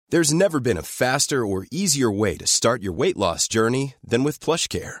There's never been a faster or easier way to start your weight loss journey than with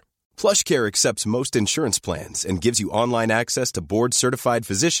PlushCare. PlushCare accepts most insurance plans and gives you online access to board-certified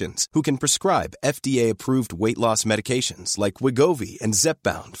physicians who can prescribe FDA-approved weight loss medications like Wegovy and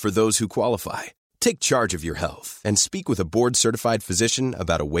Zepbound for those who qualify. Take charge of your health and speak with a board-certified physician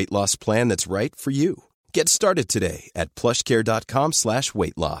about a weight loss plan that's right for you. Get started today at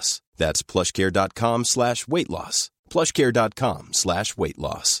plushcare.com/weight loss. That's plushcare.com/weight loss. plushcare.com/weight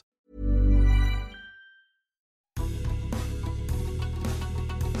loss.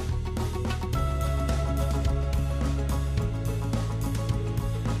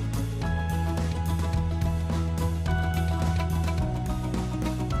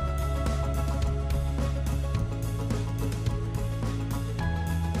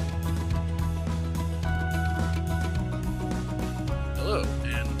 Hello,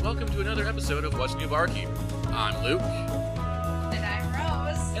 and welcome to another episode of What's New Barkeep. I'm Luke. And I'm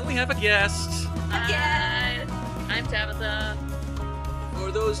Rose. And we have a guest. Again. I'm Tabitha. For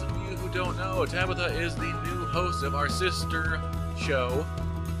those of you who don't know, Tabitha is the new host of our sister show,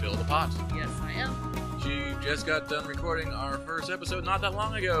 Fill the Pot. Yes, I am. She just got done recording our first episode not that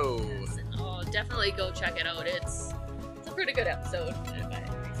long ago. Yes, and, definitely go check it out. It's a pretty good episode, if I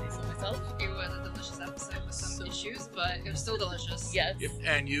say so myself. It was a delicious episode with some issues, but it was still delicious. Yes. Yep,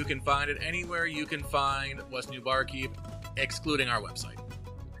 and you can find it anywhere you can find What's New Barkeep, excluding our website.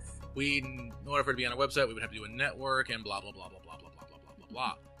 In order for it to be on our website, we would have to do a network and blah, blah, blah, blah, blah, blah, blah, blah, blah, blah,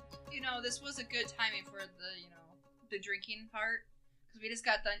 blah. You know, this was a good timing for the drinking part, because we just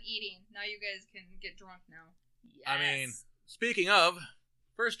got done eating. Now you guys can get drunk now. Yes. I mean, speaking of,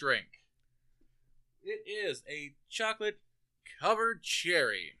 first drink. It is a chocolate-covered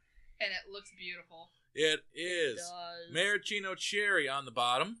cherry. And it looks beautiful. It is does. maraschino cherry on the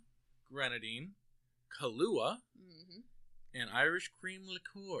bottom, grenadine, Kahlua, and Irish cream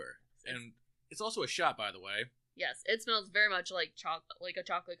liqueur. And it's also a shot, by the way. Yes, it smells very much like a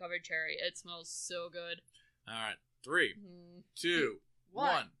chocolate-covered cherry. It smells so good. All right, 3, 2,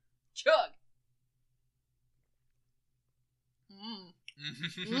 1. Chug.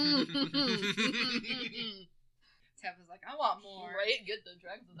 Tab was like, I want more. Right? Get the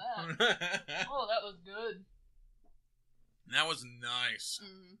dregs of that. Oh, that was good. That was nice.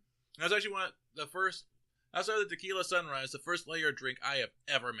 That was actually outside of the Tequila Sunrise, the first layer drink I have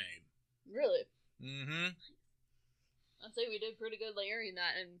ever made. Really? Mm-hmm. I'd say we did pretty good layering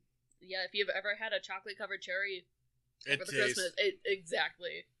that, and yeah, if you've ever had a chocolate-covered cherry over the Christmas,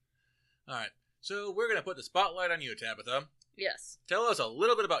 exactly. All right, so we're going to put the spotlight on you, Tabitha. Yes. Tell us a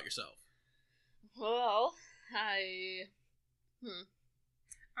little bit about yourself. Well,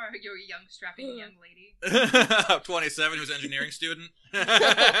 You're a young, strapping young lady. 27, who's an engineering student.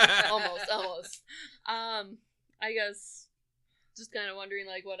 Almost. I guess just kind of wondering,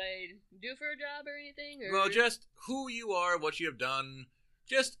 like, what I do for a job or anything? Or... Well, just who you are, what you have done.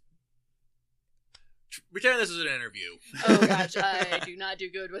 Just pretend this is an interview. Oh, gosh, I do not do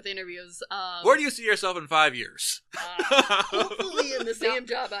good with interviews. Where do you see yourself in 5 years? Hopefully in the same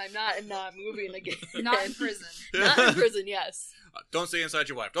job I'm not and not moving again. Not in prison. Not in prison, yes. Don't say inside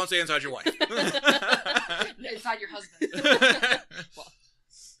your wife. Don't say inside your wife. Inside your husband.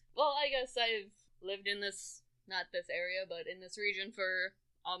 Well, I guess I've lived in not this area, but in this region for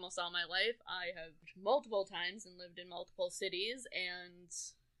almost all my life. I have multiple times and lived in multiple cities and,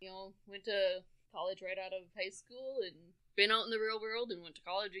 went to college right out of high school and been out in the real world and went to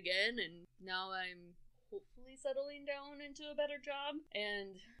college again, and now I'm hopefully settling down into a better job,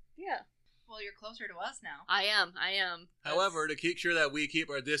 and yeah. Well, you're closer to us now. I am. However, to keep sure that we keep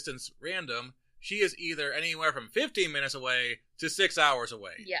our distance random, she is either anywhere from 15 minutes away to 6 hours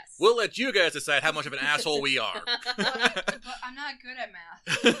away. Yes. We'll let you guys decide how much of an asshole we are. But I'm not good at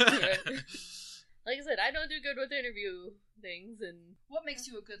math. Like I said, I don't do good with interview things, and... What makes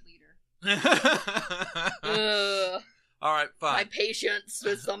you a good leader? All right, fine. My patience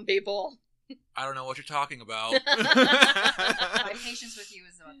with some people. I don't know what you're talking about. My patience with you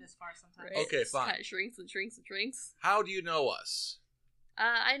is about this far sometimes. Right. Okay, fine. It shrinks and shrinks and shrinks. How do you know us?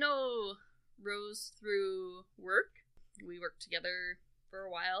 I know Rose through work. We worked together for a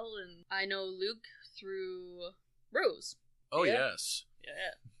while, and I know Luke through Rose. Oh, Yeah. yes.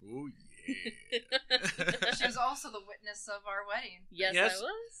 Yeah. Oh, yeah. She was also the witness of our wedding. Yes, Yes. I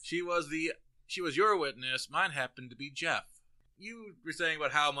was. She was your witness. Mine happened to be Jeff. You were saying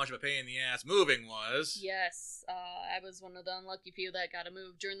about how much of a pain in the ass moving was. Yes, I was one of the unlucky few that got to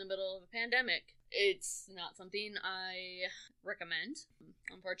move during the middle of a pandemic. It's not something I recommend.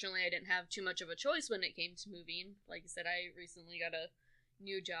 Unfortunately, I didn't have too much of a choice when it came to moving. Like I said, I recently got a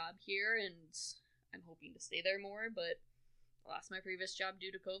new job here, and I'm hoping to stay there more, but lost my previous job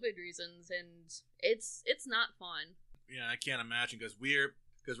due to COVID reasons, and it's not fun. Yeah, I can't imagine because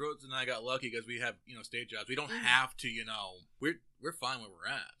Rose and I got lucky because we have state jobs. We don't have to we're fine where we're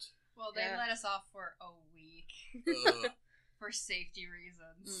at. Well, they let us off for a week for safety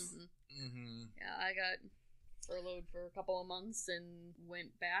reasons. Yeah, I got furloughed for a couple of months and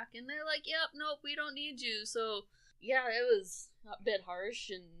went back, and they're like, "Yep, nope, we don't need you." So yeah, it was a bit harsh,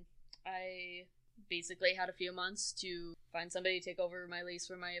 and I basically had a few months to find somebody to take over my lease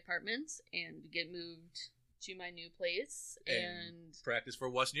for my apartment and get moved to my new place and practice for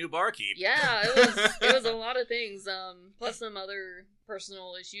What's New Barkeep. Yeah, it was a lot of things. Plus some other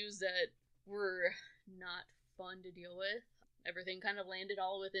personal issues that were not fun to deal with. Everything kind of landed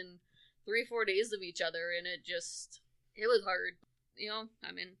all within 3-4 days of each other, and it was hard.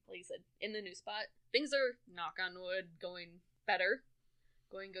 I mean, like you said, in the new spot, things are, knock on wood, going better,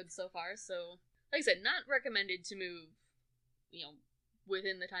 going good so far. So, like I said, not recommended to move,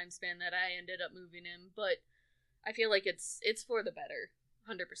 within the time span that I ended up moving in, but I feel like it's for the better,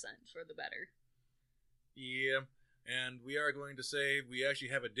 100% for the better. Yeah, and we are going to say we actually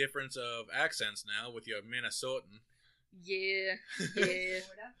have a difference of accents now with your Minnesotan. Yeah.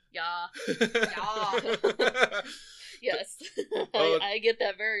 Yeah. Yes. I get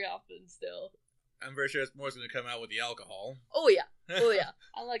that very often still. I'm very sure it's more going to come out with the alcohol. Oh yeah.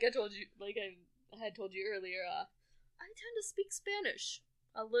 Like I told you, like I had told you earlier, I tend to speak Spanish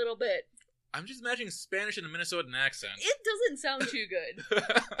a little bit. I'm just imagining Spanish in a Minnesotan accent. It doesn't sound too good.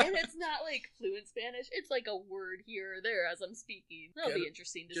 And it's not like fluent Spanish. It's like a word here or there as I'm speaking. That'll be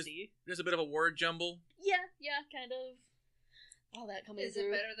interesting to see. There's a bit of a word jumble. Yeah, kind of. All that coming through. Is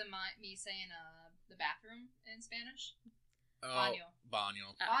it better than me saying the bathroom in Spanish? Baño.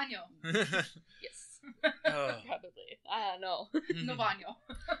 Baño. Yes. Probably. I don't know. No baño.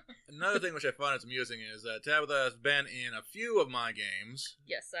 Another thing which I find is amusing is that Tabitha has been in a few of my games.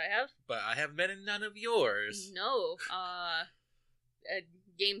 Yes, I have. But I haven't been in none of yours. No.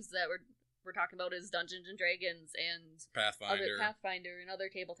 Games that we're talking about is Dungeons and Dragons and Pathfinder and other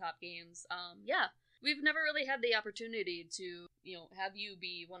tabletop games. Yeah. We've never really had the opportunity to, have you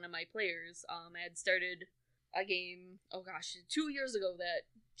be one of my players. I had started a game, 2 years ago that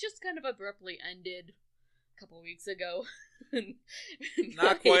just kind of abruptly ended a couple weeks ago.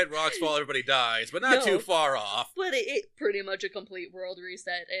 Not quite Rock's Fall, everybody dies, but not too far off. But it pretty much a complete world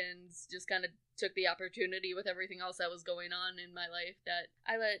reset and just kind of took the opportunity with everything else that was going on in my life that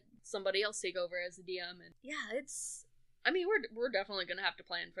I let somebody else take over as the DM. And yeah, we're definitely going to have to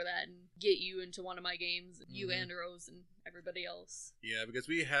plan for that and get you into one of my games, you and Rose and everybody else. Yeah, because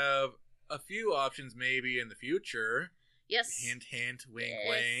we have a few options maybe in the future. Yes. Hint, hint, wink,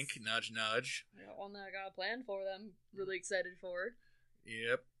 wink, nudge, nudge. I got one that I got a plan for that I'm really excited for.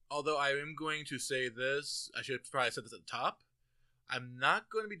 Yep. Although I am going to say this, I should probably have said this at the top. I'm not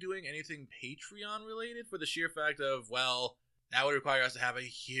going to be doing anything Patreon related for the sheer fact of, that would require us to have a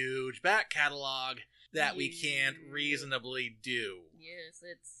huge back catalog that we can't reasonably do. Yes,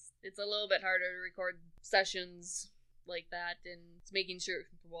 it's a little bit harder to record sessions like that, and it's making sure,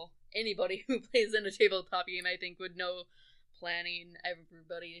 anybody who plays in a tabletop game, I think, would know planning,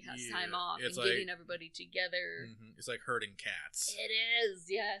 everybody has time off, and getting everybody together. It's like herding cats. It is,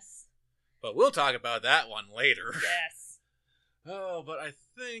 yes. But we'll talk about that one later. Yes. But I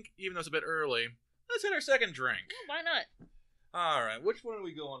think, even though it's a bit early, let's hit our second drink. Yeah, why not? Alright, which one are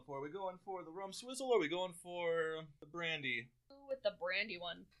we going for? Are we going for the rum swizzle, or are we going for the brandy? With the brandy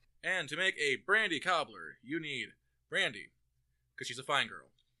one. And to make a brandy cobbler, you need brandy, because she's a fine girl.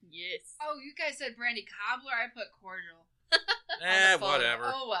 Yes. Oh, you guys said brandy cobbler? I put cordial.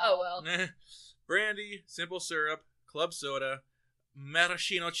 Whatever. Oh, well. Brandy, simple syrup, club soda,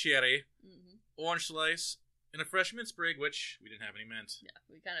 maraschino cherry, orange slice, and a fresh mint sprig, which we didn't have any mint. Yeah,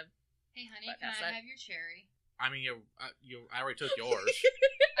 we kind of... Hey, honey, can I have your cherry? I mean, I already took yours.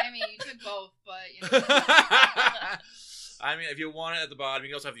 I mean, you took both, but, I mean, if you want it at the bottom, you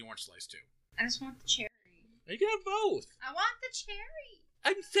can also have the orange slice, too. I just want the cherry. You can have both. I want the cherry.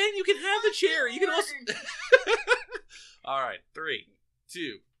 I'm saying you can have the cherry. You can also... All right, 3,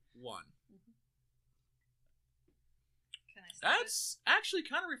 2, 1. Can I stop That's actually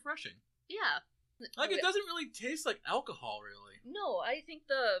kind of refreshing. Yeah. Like, it doesn't really taste like alcohol, really. No, I think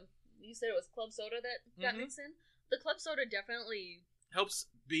you said it was club soda that got mixed in. The club soda definitely helps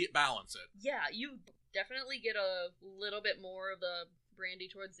balance it. Yeah, you definitely get a little bit more of the brandy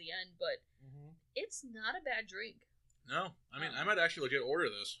towards the end, but it's not a bad drink. No, I mean, I might actually legit order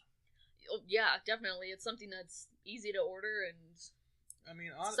this. Oh, yeah, definitely. It's something that's easy to order and I mean,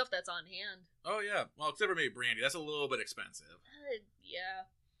 stuff that's on hand. Oh, yeah. Well, except for maybe brandy. That's a little bit expensive. Yeah.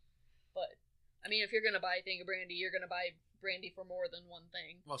 But, I mean, if you're going to buy a thing of brandy, you're going to buy Brandy for more than one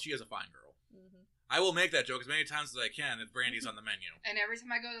thing. Well, she is a fine girl. Mm-hmm. I will make that joke as many times as I can if Brandy's on the menu. And every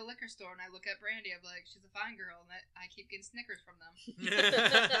time I go to the liquor store and I look at Brandy, I'm like, she's a fine girl, and I keep getting Snickers from them.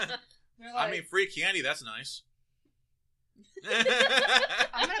 They're like, I mean, free candy, that's nice.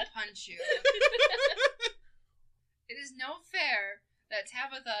 I'm gonna punch you. It is no fair that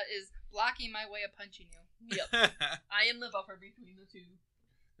Tabitha is blocking my way of punching you. Yep. I am the buffer between the two.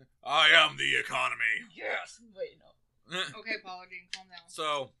 I am the economy. Yes. Wait, no. Okay, Paula, calm down.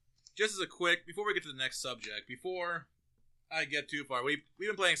 So, just as a quick, before we get to the next subject, before I get too far, we've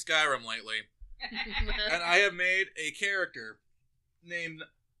been playing Skyrim lately, and I have made a character named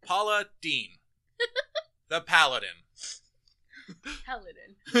Paula Dean, the Paladin.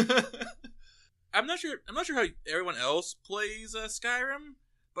 Paladin. I'm not sure how everyone else plays Skyrim,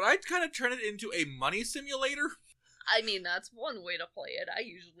 but I kind of turn it into a money simulator. I mean, that's one way to play it. I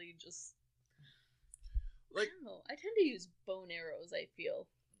usually just... Like, I don't know. I tend to use bow and arrows, I feel.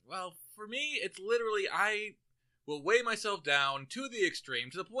 well, for me, it's literally, I will weigh myself down to the extreme,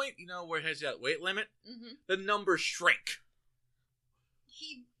 to the point, where it has that weight limit, Mm-hmm. the numbers shrink.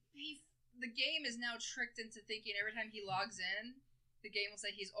 The game is now tricked into thinking every time he logs in, the game will say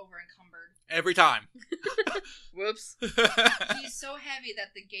he's over encumbered. Every time. Whoops. He's so heavy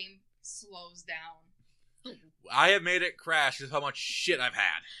that the game slows down. I have made it crash with how much shit I've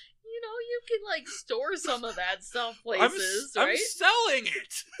had. You can, store some of that stuff places, I'm right? selling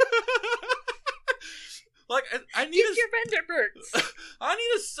it. I need Get your vendor birds. I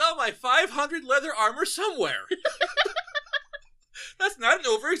need to sell my 500 leather armor somewhere. That's not an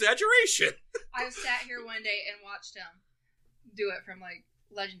over-exaggeration. I sat here one day and watched him do it from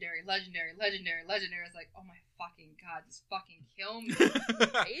legendary. It's like, oh my fucking god, just fucking kill me.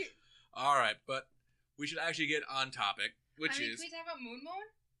 Right? Alright, but we should actually get on topic, which can is... we talk about Moon Moon?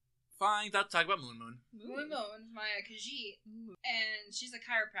 Fine, let's talk about Moon Moon. Moon Moon, my Khajiit, and she's a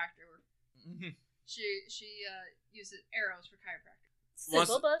chiropractor. Mm-hmm. She uses arrows for chiropractor.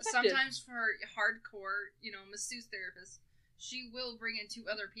 Simple but effective. Sometimes for hardcore, masseuse therapists, she will bring in 2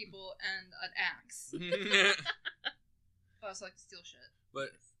 other people and an axe. I also like to steal shit. But,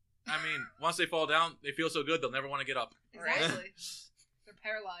 I mean, once they fall down, they feel so good they'll never want to get up. Exactly. They're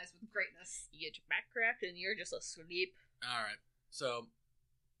paralyzed with greatness. You get your back cracked and you're just asleep. Alright, so,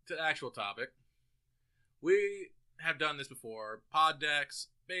 to the actual topic. We have done this before. Pod decks,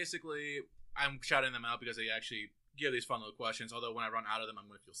 basically, I'm shouting them out because they actually give these fun little questions, although when I run out of them, I'm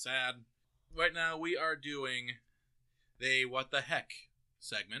going to feel sad. Right now, we are doing the What the Heck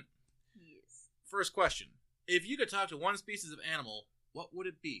segment. Yes. First question. If you could talk to one species of animal, what would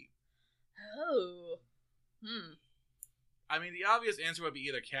it be? Oh. I mean, the obvious answer would be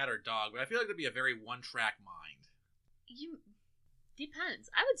either cat or dog, but I feel like it'd be a very one-track mind. Depends.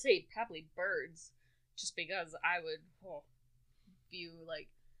 I would say probably birds, just because I would view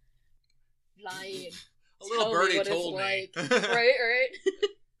flying. A little birdie told me. Right.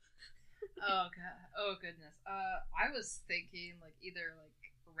 Oh god. Oh goodness. I was thinking either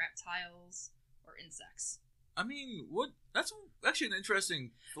reptiles or insects. I mean, that's actually an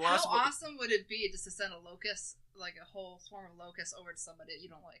interesting philosophy. How awesome would it be just to send a locust, a whole swarm of locusts, over to somebody that you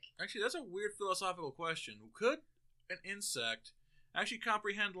don't like? Actually, that's a weird philosophical question. Could an insect actually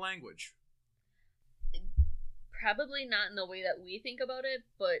comprehend language? Probably not in the way that we think about it,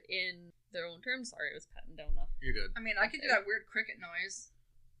 but in their own terms. Sorry, I was patting down a... You're good. I mean, I can do that weird cricket noise.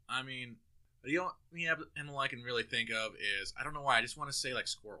 I mean, the only animal I can really think of is, I don't know why, I just want to say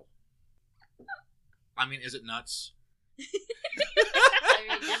squirrel. I mean, is it nuts? I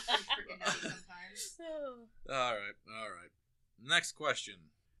mean, yes, it's freaking nutty sometimes. Alright. Next question.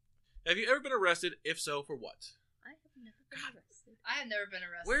 Have you ever been arrested? If so, for what? I have never been arrested. I have never been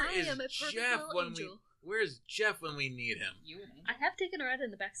arrested. Where I is am a perfect Jeff little angel. Where's Jeff when we need him? You an angel? I have taken a ride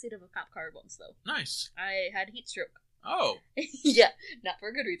in the backseat of a cop car once, though. Nice. I had heat stroke. Oh. Yeah, not for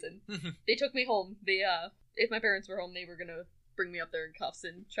a good reason. They took me home. If my parents were home, they were gonna bring me up there in cuffs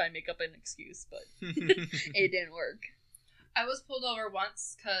and try and make up an excuse, but it didn't work. I was pulled over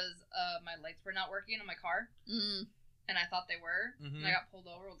once because my lights were not working on my car. And I thought they were. And I got pulled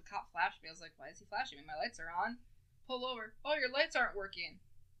over. Well, the cop flashed me. I was like, why is he flashing me? My lights are on. Pull over. Oh, your lights aren't working.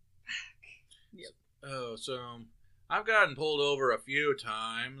 Fuck. Yep. Oh, so I've gotten pulled over a few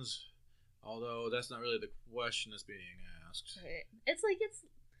times, although that's not really the question that's being asked. Right. It's none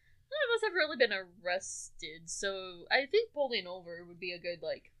of us have really been arrested, so I think pulling over would be a good,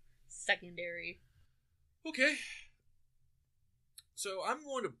 secondary. Okay. So I'm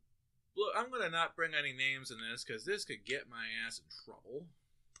going to not bring any names in this, because this could get my ass in trouble.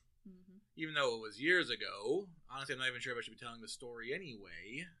 Mm-hmm. Even though it was years ago. Honestly, I'm not even sure if I should be telling the story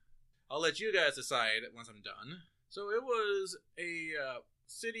anyway. I'll let you guys decide once I'm done. So it was a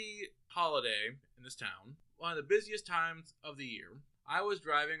city holiday in this town, one of the busiest times of the year. I was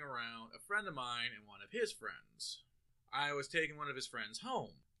driving around a friend of mine and one of his friends. I was taking one of his friends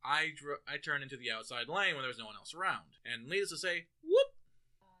home. I turned into the outside lane when there was no one else around. And needless to say, whoop!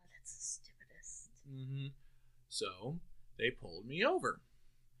 Oh, that's the stupidest. Mm-hmm. So, they pulled me over.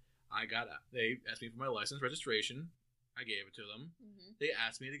 They asked me for my license registration. I gave it to them. Mm-hmm. They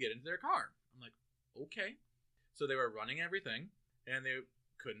asked me to get into their car. I'm like, okay. So they were running everything, and they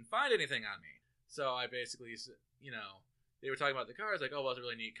couldn't find anything on me. So I basically, they were talking about the car. I was like, oh, well, it's a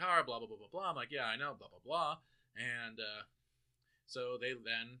really neat car, blah, blah, blah, blah, blah. I'm like, yeah, I know, blah, blah, blah. And so they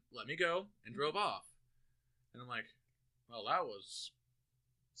then let me go and drove off. And I'm like, well, that was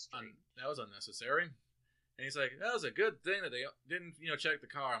unnecessary. And he's like, that was a good thing that they didn't, check the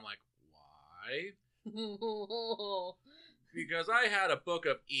car. I'm like, why? Because I had a book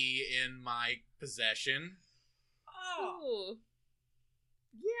of E in my possession. Oh.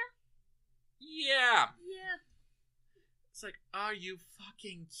 Yeah. Yeah. It's like, are you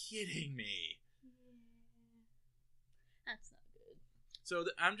fucking kidding me? That's not good. So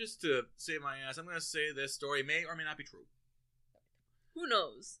I'm just to save my ass, I'm going to say this story may or may not be true. Who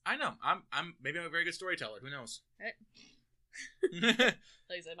knows? I know. I'm a very good storyteller. Who knows? Right.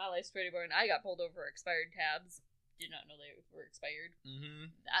 Like I said, my life's pretty boring. I got pulled over for expired tabs. Did not know they were expired.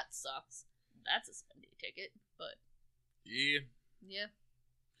 Mm-hmm. That sucks. That's a spendy ticket, but... Yeah.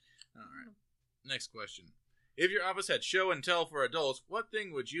 Alright. Next question. If your office had show and tell for adults, what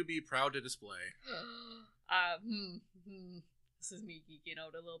thing would you be proud to display? This is me geeking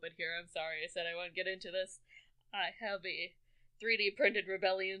out a little bit here. I'm sorry I said I wouldn't get into this. I have a 3D printed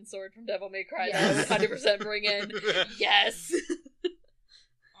rebellion sword from Devil May Cry that I would 100% bring in. Yes!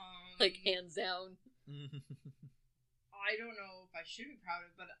 Like, hands down. I don't know if I should be proud of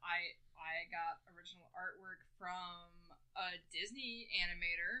it, but I got original artwork from a Disney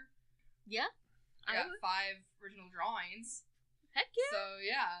animator. Yeah? I got 5 original drawings. Heck yeah! So,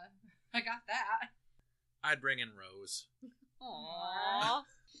 yeah, I got that. I'd bring in Rose. Aww.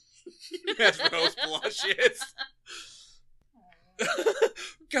 As Rose blushes.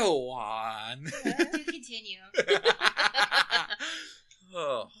 Go on. Do continue.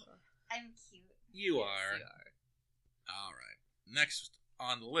 Oh. I'm cute. You are. Alright. Next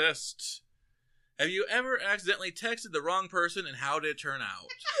on the list. Have you ever accidentally texted the wrong person, and how did it turn out?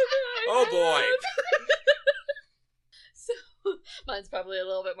 Oh boy. So, mine's probably a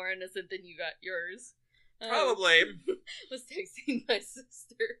little bit more innocent than you got yours. Probably. Was texting my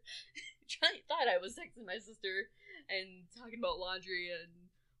sister. Thought I was texting my sister and talking about laundry, and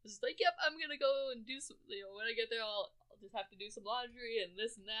was just like, yep, I'm gonna go and do some, when I get there, I'll just have to do some laundry and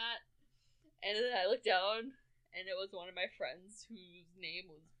this and that. And then I looked down, and it was one of my friends whose name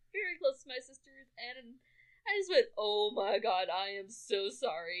was very close to my sister's, and I just went, oh my god, I am so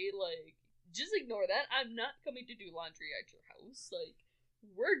sorry. Like, just ignore that. I'm not coming to do laundry at your house. Like,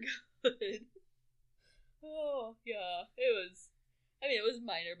 we're good. Oh, yeah. It was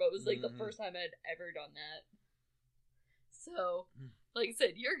minor, but it was like the first time I'd ever done that. So, like I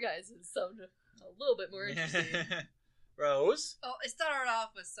said, your guys' sound a little bit more interesting. Rose? Oh, it started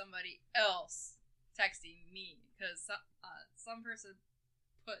off with somebody else texting me, because some person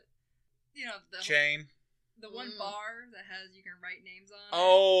put, the chain. The one bar that has, you can write names on it,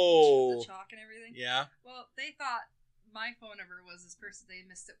 the chalk and everything. Yeah. Well, they thought my phone number was this person. They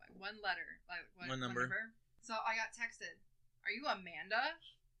missed it by one letter. Like one number. So I got texted, "Are you Amanda?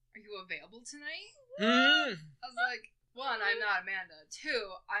 Are you available tonight?" I was like, 1, I'm not Amanda. 2,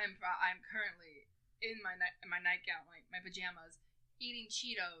 I'm currently in my nightgown, like my pajamas, eating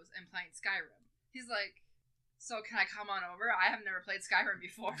Cheetos and playing Skyrim. He's like, so can I come on over? I have never played Skyrim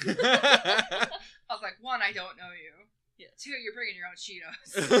before. I was like, 1, I don't know you. Yeah. 2, you're bringing your own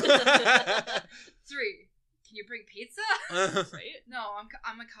Cheetos. 3, can you bring pizza? Right? No,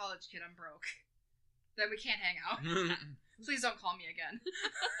 I'm a college kid. I'm broke. Then we can't hang out. Please don't call me again.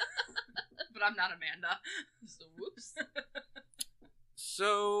 But I'm not Amanda. So, whoops.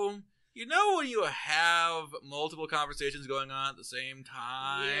 So, when you have multiple conversations going on at the same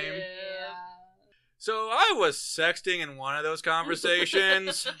time? Yeah. So, I was sexting in one of those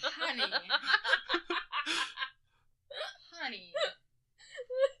conversations. Honey.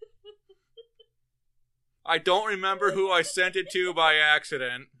 I don't remember who I sent it to by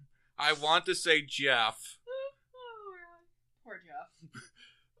accident. I want to say Jeff. Poor Jeff.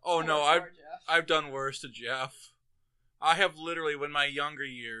 Oh no, Jeff. I've done worse to Jeff. I have literally, in my younger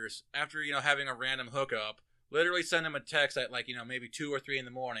years, after having a random hookup, literally sent him a text at maybe 2 or 3 in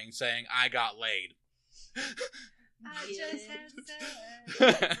the morning saying I got laid. I just had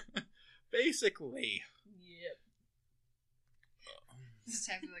sex. Basically. Yep. Just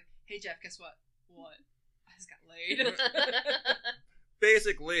have to be like, hey Jeff, guess what? What? I just got laid.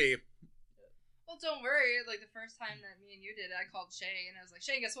 Basically. Well, don't worry. Like, the first time that me and you did it, I called Shay, and I was like,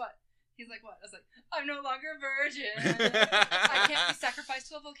 Shay, guess what? He's like, what? I was like, I'm no longer a virgin. I can't be sacrificed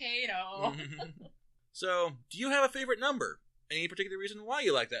to a volcano. So, do you have a favorite number? Any particular reason why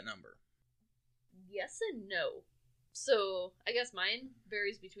you like that number? Yes and no. So, I guess mine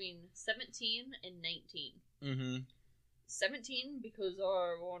varies between 17 and 19. Mm-hmm. 17 because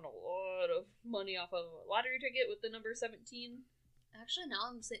I won a lot of money off of a lottery ticket with the number 17. Actually, now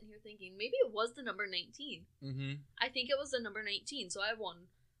I'm sitting here thinking, maybe it was the number 19. Mm-hmm. I think it was the number 19, so I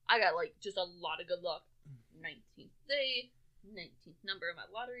won. I got, like, just a lot of good luck. 19th day, 19th number of my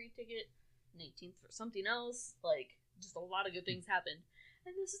lottery ticket, 19th for something else. Like, just a lot of good things happened.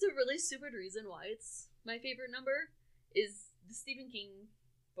 And this is a really stupid reason why it's my favorite number, is the Stephen King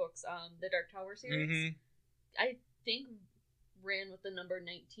books, the Dark Tower series. Mm-hmm. I think ran with the number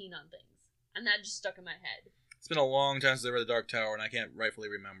 19 on things. And that just stuck in my head. It's been a long time since I read The Dark Tower, and I can't rightfully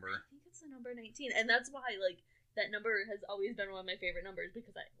remember. I think it's the number 19. And that's why, like, that number has always been one of my favorite numbers,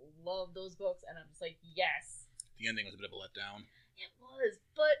 because I love those books, and I'm just like, yes. The ending was a bit of a letdown. It was,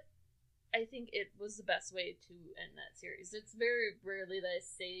 but I think it was the best way to end that series. It's very rarely that I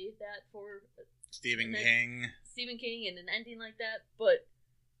say that for Stephen King and an ending like that, but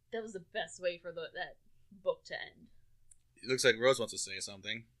that was the best way for that book to end. It looks like Rose wants to say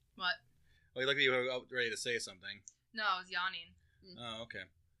something. What? Oh, you look like you were ready to say something. No, I was yawning. Oh, okay.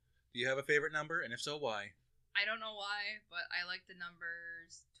 Do you have a favorite number, and if so, why? I don't know why, but I like the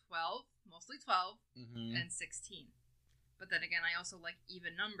numbers 12, mostly 12, and 16. But then again, I also like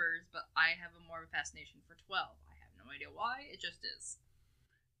even numbers, but I have a more of a fascination for 12. I have no idea why, it just is.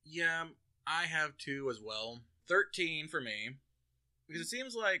 Yeah, I have two as well. 13 for me, because it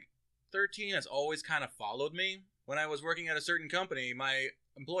seems like 13 has always kind of followed me. When I was working at a certain company, my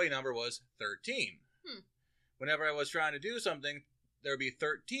employee number was 13. Whenever I was trying to do something, there would be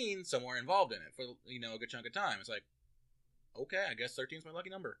 13 somewhere involved in it for, a good chunk of time. It's like, okay, I guess 13 is my lucky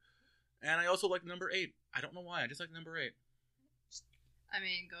number. And I also like the number 8. I don't know why, I just like number 8. I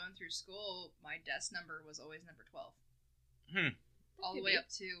mean, going through school, my desk number was always number 12. All the way up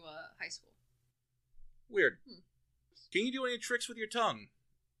to high school. Weird. Can you do any tricks with your tongue?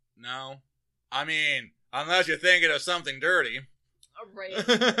 No. I mean, unless you're thinking of something dirty. Right.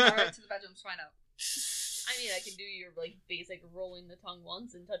 Alright, to the bedroom to find out. I mean, I can do your, like, basic rolling the tongue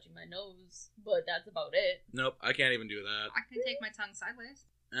once and touching my nose, but that's about it. Nope, I can't even do that. I can take my tongue sideways.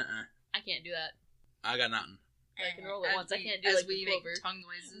 I can't do that. I got nothing. I can roll it once. I can't do, like, the clover. Tongue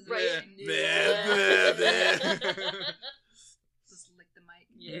noises. Right. Just lick the mic.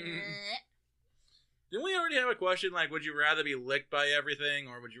 Yeah. Didn't we already have a question, like, would you rather be licked by everything,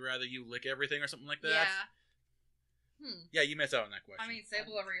 or would you rather you lick everything, or something like that? Yeah. Yeah, you missed out on that question. I mean,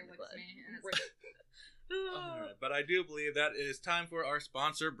 Sable already licks me. And it's Alright, but I do believe that it is time for our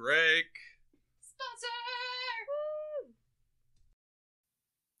sponsor break. Sponsor! Woo!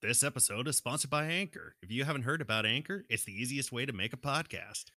 This episode is sponsored by Anchor. If you haven't heard about Anchor, it's the easiest way to make a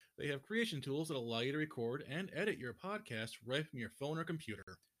podcast. They have creation tools that allow you to record and edit your podcast right from your phone or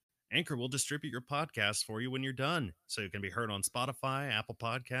computer. Anchor will distribute your podcast for you when you're done, so it can be heard on Spotify, Apple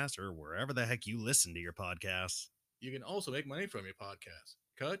Podcasts, or wherever the heck you listen to your podcasts. You can also make money from your podcast.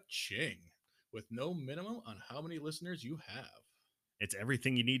 Ka-ching! With no minimum on how many listeners you have. It's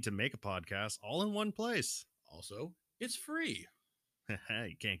everything you need to make a podcast, all in one place. Also, it's free.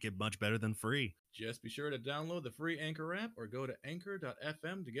 You can't get much better than free. Just be sure to download the free Anchor app or go to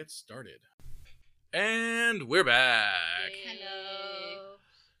anchor.fm to get started. And we're back. Hello.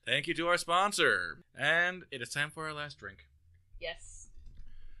 Thank you to our sponsor. And it is time for our last drink. Yes.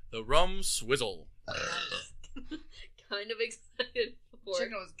 The Rum Swizzle. Kind of excited for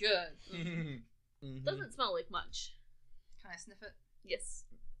Chicken was good. Mm-hmm. Doesn't smell like much. Can I sniff it? Yes.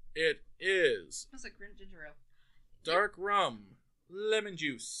 It is It smells like ginger ale. dark rum, lemon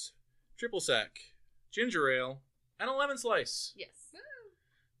juice, triple sec, ginger ale, and a lemon slice. Yes.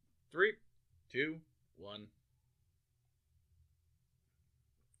 3, 2, 1.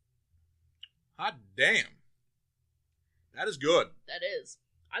 Hot damn. That is good. That is.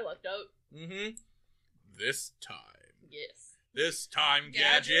 I lucked out. Mm-hmm. This time. Yes. This time,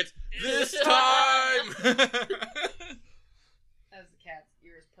 Gadget. Gadget. This time. As the cat's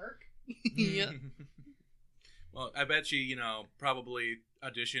ears perk. Yeah. Well, I bet she, probably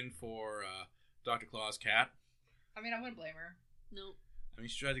auditioned for Dr. Claw's cat. I mean, I wouldn't blame her. No. I mean,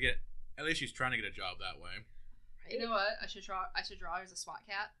 at least she's trying to get a job that way. Right? You know what? I should draw her as a SWAT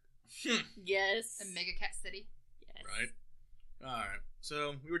cat Yes. in Mega Cat City. Yes. Right? Alright.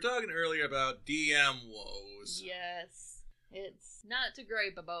 So, we were talking earlier about DM woes. Yes. It's not to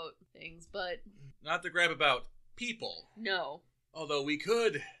gripe about things, but... Not to gripe about people. No. Although we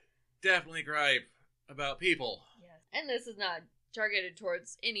could definitely gripe about people. Yes. And this is not targeted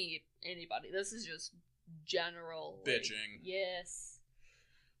towards anybody. This is just general. Bitching. Yes.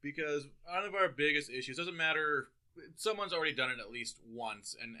 Because one of our biggest issues, doesn't matter, someone's already done it at least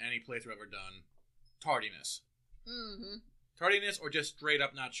once in any place we've ever done, tardiness. Mm-hmm. Tardiness or just straight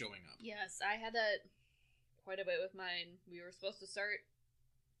up not showing up. Yes, I had that quite a bit with mine. We were supposed to start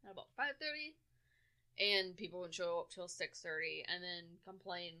at about 5:30, and people wouldn't show up till 6:30, and then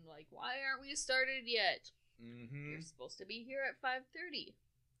complain, like, why aren't we started yet? Mm-hmm. You're supposed to be here at 5:30.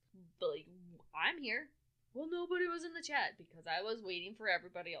 But, like, I'm here. Well, nobody was in the chat, because I was waiting for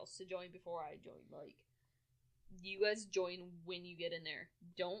everybody else to join before I joined. Like, you guys join when you get in there.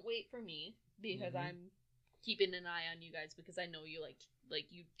 Don't wait for me, because I'm keeping an eye on you guys, because I know you like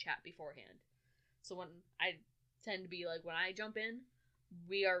you chat beforehand. So when I tend to be like, when I jump in,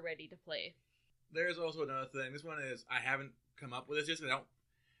 we are ready to play. There's also another thing. This one is, I haven't come up with this just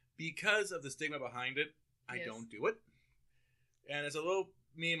because of the stigma behind it, I don't do it. And it's a little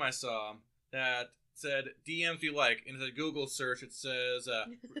meme I saw that said, DMs you like, and it's a Google search, it says,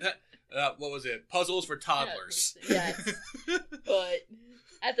 what was it? Puzzles for toddlers. Yes. But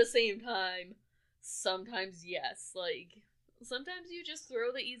at the same time, sometimes yes. Like, sometimes you just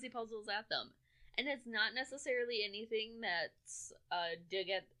throw the easy puzzles at them. And it's not necessarily anything that's dig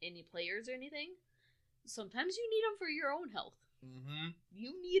at any players or anything. Sometimes you need them for your own health. Mm-hmm.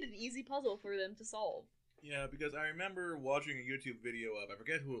 You need an easy puzzle for them to solve. Yeah, because I remember watching a YouTube video of, I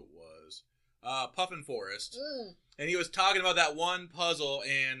forget who it was, Puffin Forest. And he was talking about that one puzzle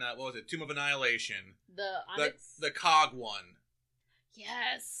in, what was it, Tomb of Annihilation. The Onyx? The cog one.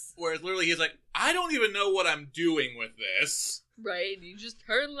 Yes. Whereas literally he's like, I don't even know what I'm doing with this. Right, you just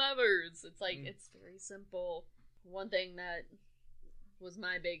turn levers. It's like, it's very simple. One thing that was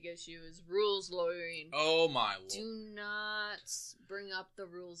my big issue is rules lawyering. Oh my lord. Do not bring up the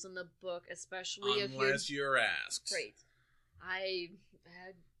rules in the book, especially unless you're asked. Right. I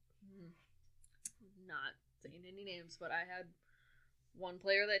had, not saying any names, but I had one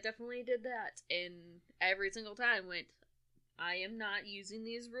player that definitely did that, and every single time went, I am not using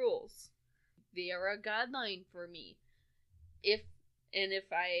these rules. They are a guideline for me. If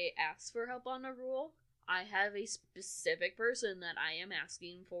I ask for help on a rule, I have a specific person that I am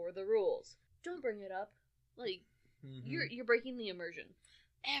asking for the rules. Don't bring it up. Like, you're breaking the immersion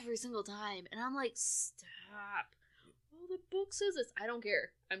every single time, and I'm like, stop. Well, the book says this. I don't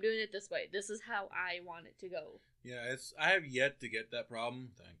care. I'm doing it this way. This is how I want it to go. Yeah, I have yet to get that problem.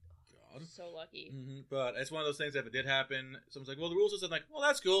 Thank God. So lucky. But it's one of those things that if it did happen, someone's like, well, the rules is like, well,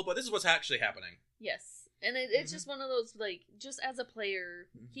 that's cool, but this is what's actually happening. Yes. And it's just one of those, like, just as a player,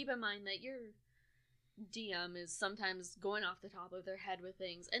 keep in mind that your DM is sometimes going off the top of their head with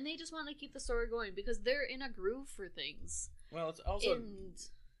things, and they just want to keep the story going because they're in a groove for things. Well, it's also... And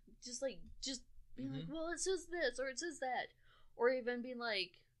just being like, well, it says this, or it says that. Or even being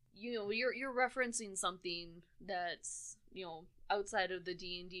like, you know, you're referencing something that's, you know, outside of the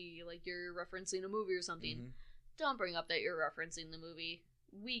D&D, like you're referencing a movie or something. Don't bring up that you're referencing the movie.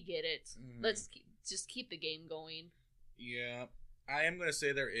 We get it. Let's just keep the game going. Yeah. I am going to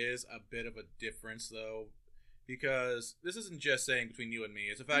say there is a bit of a difference, though, because this isn't just saying between you and me.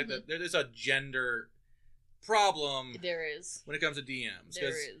 It's the fact that there is a gender problem. There is. When it comes to DMs. There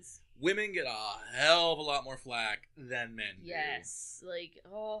is. Women get a hell of a lot more flack than men do. Yes. Like,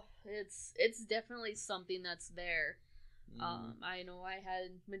 it's definitely something that's there. I know I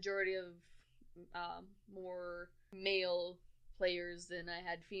had majority of more male players than I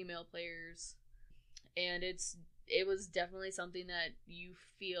had female players, and it was definitely something that you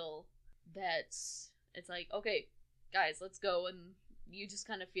feel that it's like, okay, guys, let's go, and you just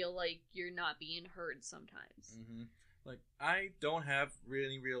kind of feel like you're not being heard sometimes. Like, I don't have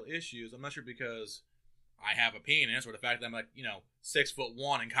really real issues. I'm not sure because I have a penis or the fact that I'm like,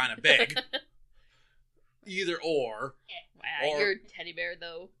 6'1" and kind of big. Either or. You're a teddy bear,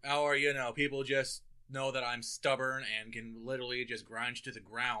 though. Or, people just know that I'm stubborn and can literally just grind you to the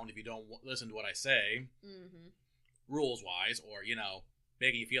ground if you don't listen to what I say. Rules-wise. Or,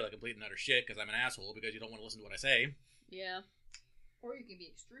 making you feel like complete and utter shit because I'm an asshole because you don't want to listen to what I say. Yeah. Or you can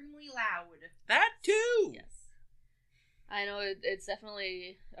be extremely loud. That, too! Yes. I know it's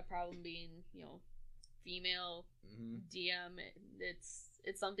definitely a problem being, female DM.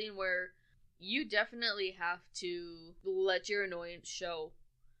 It's something where you definitely have to let your annoyance show.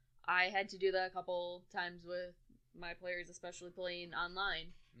 I had to do that a couple times with my players, especially playing online,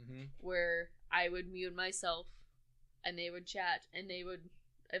 where I would mute myself, and they would chat, and they would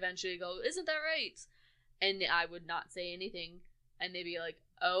eventually go, "Isn't that right?" And I would not say anything. And they'd be like,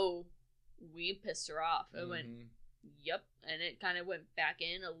 oh, we pissed her off. I went, yep. And it kind of went back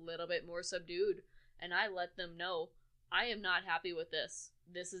in a little bit more subdued. And I let them know, I am not happy with this.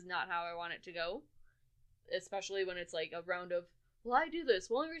 This is not how I want it to go. Especially when it's like a round of, well, I do this.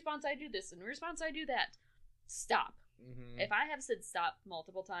 Well, in response, I do this. In response, I do that. Stop. If I have said stop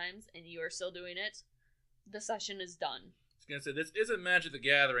multiple times and you are still doing it, the session is done. I was going to say, this isn't Magic the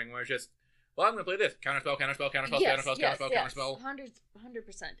Gathering where it's just, well, I'm going to play this. Counterspell, counterspell, counterspell, counterspell, counterspell, counterspell.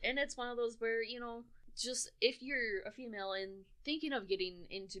 100%. And it's one of those where, you know, just if you're a female and thinking of getting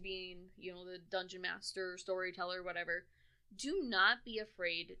into being, you know, the dungeon master, storyteller, whatever, do not be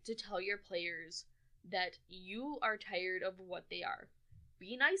afraid to tell your players that you are tired of what they are.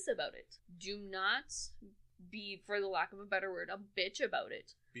 Be nice about it. Do not be, for the lack of a better word, a bitch about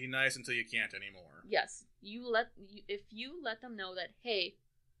it. Be nice until you can't anymore. Yes. If you let them know that, hey,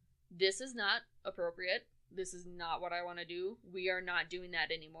 this is not appropriate, this is not what I want to do, we are not doing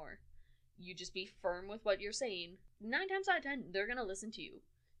that anymore. You just be firm with what you're saying. 9 times out of 10, they're going to listen to you.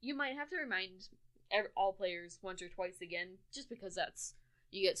 You might have to remind all players once or twice again, just because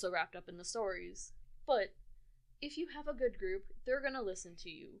you get so wrapped up in the stories. But if you have a good group, they're going to listen to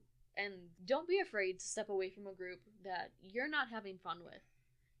you. And don't be afraid to step away from a group that you're not having fun with.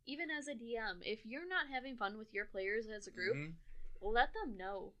 Even as a DM, if you're not having fun with your players as a group, let them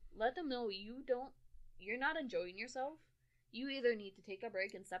know. Let them know you're not enjoying yourself. You either need to take a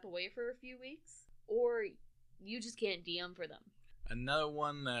break and step away for a few weeks, or you just can't DM for them. Another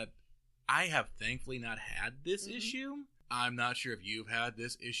one that I have thankfully not had this issue. I'm not sure if you've had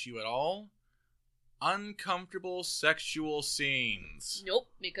this issue at all. Uncomfortable sexual scenes. Nope,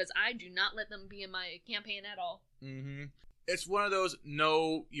 because I do not let them be in my campaign at all. It's one of those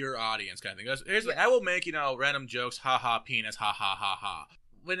know your audience kind of thing. Here's I will make, random jokes, haha, penis, ha ha ha ha.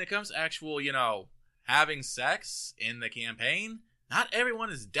 When it comes to actual, having sex in the campaign, not everyone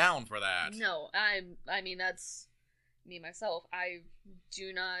is down for that. No, I mean, that's me myself. I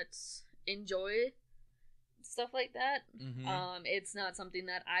do not enjoy stuff like that. It's not something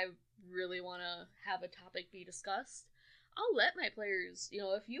that I really want to have a topic be discussed. I'll let my players,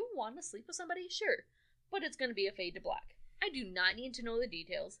 if you want to sleep with somebody, sure, but it's going to be a fade to black. I do not need to know the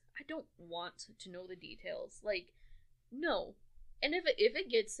details. I don't want to know the details. No. And if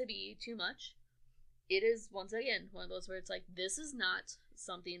it gets to be too much, it is, once again, one of those where it's like, this is not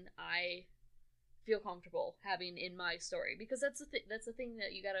something I feel comfortable having in my story. Because that's the thing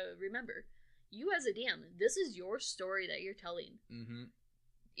that you gotta remember. You as a DM, this is your story that you're telling.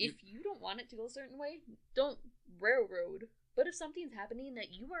 If you don't want it to go a certain way, don't railroad. But if something's happening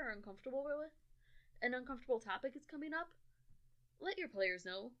that you are uncomfortable with, an uncomfortable topic is coming up, let your players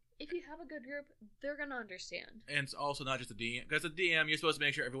know. If you have a good group, they're going to understand. And it's also not just a DM. Because a DM, you're supposed to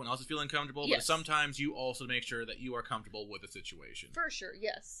make sure everyone else is feeling comfortable, but sometimes you also make sure that you are comfortable with the situation. For sure,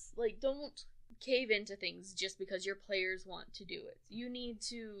 yes. Don't cave into things just because your players want to do it. You need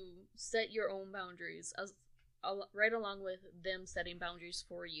to set your own boundaries, right along with them setting boundaries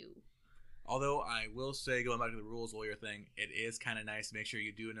for you. Although I will say, going back to the rules lawyer thing, it is kind of nice to make sure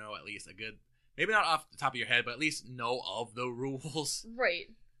you do know at least a good, maybe not off the top of your head, but at least know of the rules. Right.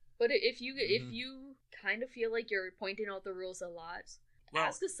 But if you kind of feel like you're pointing out the rules a lot,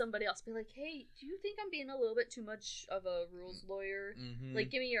 ask somebody else. Be like, hey, do you think I'm being a little bit too much of a rules lawyer?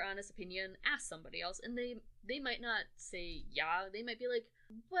 Give me your honest opinion. Ask somebody else. And they might not say yeah. They might be like,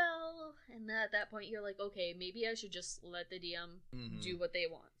 well, and at that point you're like, okay, maybe I should just let the DM do what they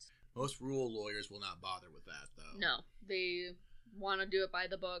want. Most rule lawyers will not bother with that, though. No. They want to do it by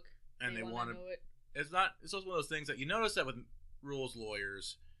the book. And they want to know it. It's also one of those things that you notice that with rules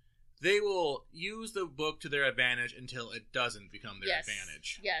lawyers, they will use the book to their advantage until it doesn't become their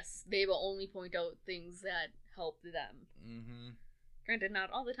advantage. Yes, they will only point out things that help them. Granted, not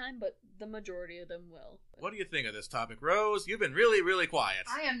all the time, but the majority of them will. What do you think of this topic, Rose? You've been really, really quiet.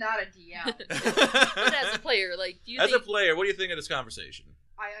 I am not a DM. But as a player, a player, what do you think of this conversation?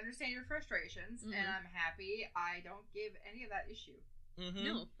 I understand your frustrations, and I'm happy I don't give any of that issue.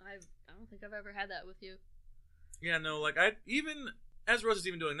 No, I don't think I've ever had that with you. Yeah, no, even as Rose is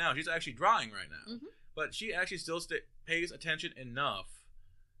even doing now, she's actually drawing right now. But she actually still pays attention enough.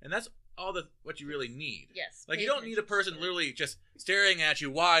 And that's all what you really need. Yes. You don't need a person literally just staring at you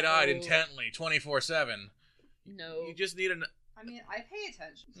wide-eyed intently 24/7. No. You just need I mean, I pay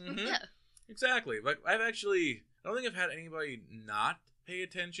attention. Yeah. Exactly. I don't think I've had anybody not pay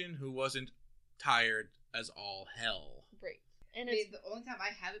attention who wasn't tired as all hell. Right. And the only time I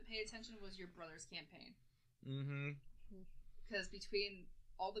haven't paid attention was your brother's campaign. Because between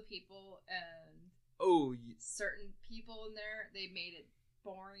all the people and certain people in there, they made it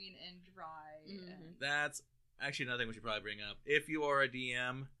boring and dry. And... That's actually another thing we should probably bring up. If you are a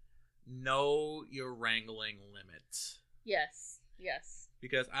DM, know your wrangling limit. Yes.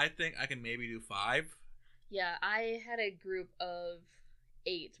 Because I think I can maybe do 5. Yeah, I had a group of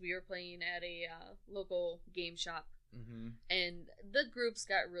 8. We were playing at a local game shop, and the groups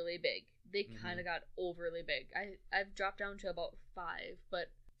got really big. They kind of got overly big. I've dropped down to about 5,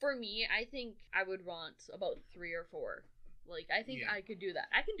 but for me, I think I would want about 3 or 4. Like, I think I could do that.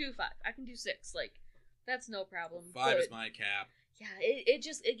 I can do 5. I can do 6. Like, that's no problem. 5 is my cap. Yeah,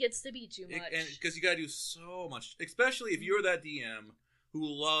 it gets to be too much. And because you gotta do so much, especially if you're that DM who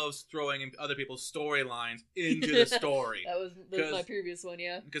loves throwing in other people's storylines into the story. That was my previous one,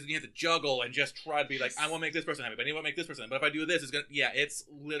 yeah. Because you have to juggle and just try to be like, I want to make this person happy, but I want to make this person happy. But if I do this, it's gonna... Yeah, it's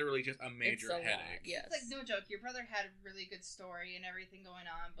literally just a major headache. Yes. It's like, no joke, your brother had a really good story and everything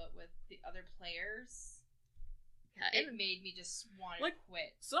going on, but with the other players, it made me just want to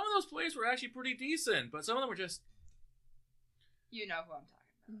quit. Some of those players were actually pretty decent, but some of them were just... You know who I'm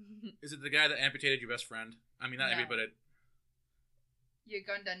talking about. Is it the guy that amputated your best friend? I mean, not everybody, but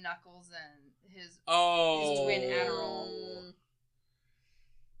Uganda Knuckles and his twin Adderall.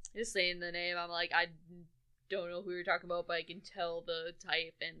 Just saying the name, I'm like, I don't know who you're talking about, but I can tell the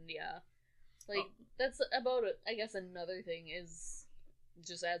type, and that's about it. I guess another thing is,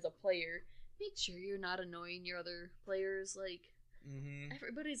 just as a player, make sure you're not annoying your other players. Like,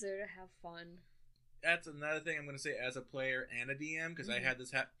 everybody's there to have fun. That's another thing I'm going to say as a player and a DM, because I had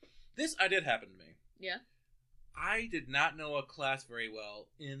this happen. This did happen to me. Yeah. I did not know a class very well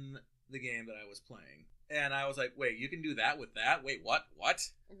in the game that I was playing. And I was like, wait, you can do that with that? Wait, what? What?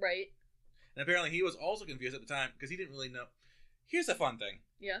 Right. And apparently he was also confused at the time, because he didn't really know. Here's a fun thing.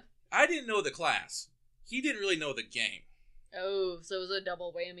 Yeah. I didn't know the class. He didn't really know the game. Oh, so it was a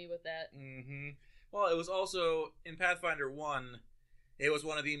double whammy with that. Well, it was also, in Pathfinder 1, it was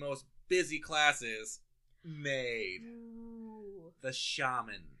one of the most busy classes made. Ooh. The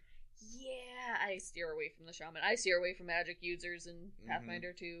Shaman. Yeah, I steer away from the Shaman. I steer away from magic users in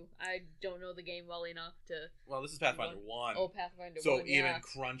Pathfinder 2. I don't know the game well enough to... Well, this is Pathfinder 1. Oh, Pathfinder 1, So even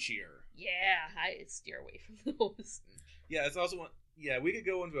crunchier. Yeah, I steer away from those. Yeah, it's also one... Yeah, we could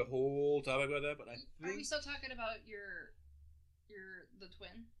go into a whole topic about that, but I think... Are we still talking about the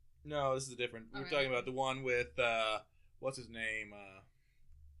twin? No, this is different. We're talking about the one with, what's his name?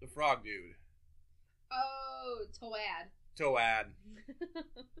 The frog dude. Oh, Toad.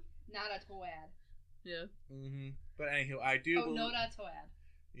 Not a Toad. Yeah. But anywho, I do believe... not a Toad.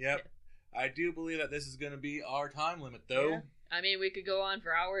 Yep. Yeah. I do believe that this is going to be our time limit, though. Yeah. I mean, we could go on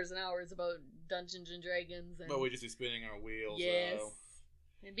for hours and hours about Dungeons and Dragons. But we'd just be spinning our wheels. Yes. So.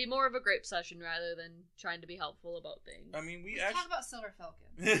 It'd be more of a grape session rather than trying to be helpful about things. I mean, Let's talk about Silver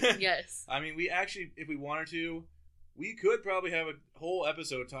Falcon. Yes. I mean, we actually, if we wanted to, we could probably have a whole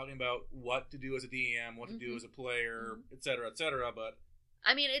episode talking about what to do as a DM, what to do as a player, etc., but...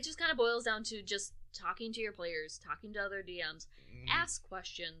 I mean, it just kind of boils down to just talking to your players, talking to other DMs, ask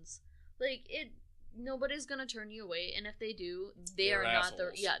questions. Like, nobody's gonna turn you away, and if they do, they're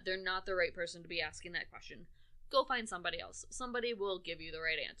not the right person to be asking that question. Go find somebody else. Somebody will give you the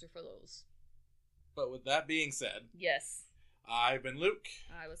right answer for those. But with that being said... Yes. I've been Luke.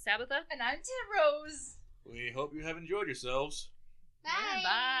 I was Tabitha. And I'm Rose. We hope you have enjoyed yourselves. Bye. Yeah,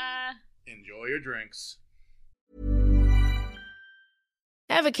 bye. Enjoy your drinks.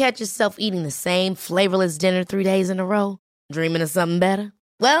 Ever catch yourself eating the same flavorless dinner 3 days in a row? Dreaming of something better?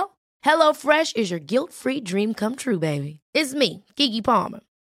 Well, HelloFresh is your guilt-free dream come true, baby. It's me, Keke Palmer.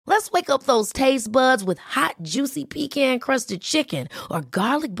 Let's wake up those taste buds with hot, juicy pecan-crusted chicken or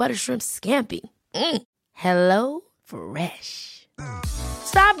garlic butter shrimp scampi. Hello Fresh.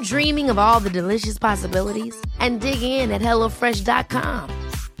 Stop dreaming of all the delicious possibilities and dig in at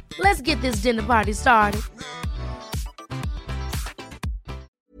HelloFresh.com. Let's get this dinner party started.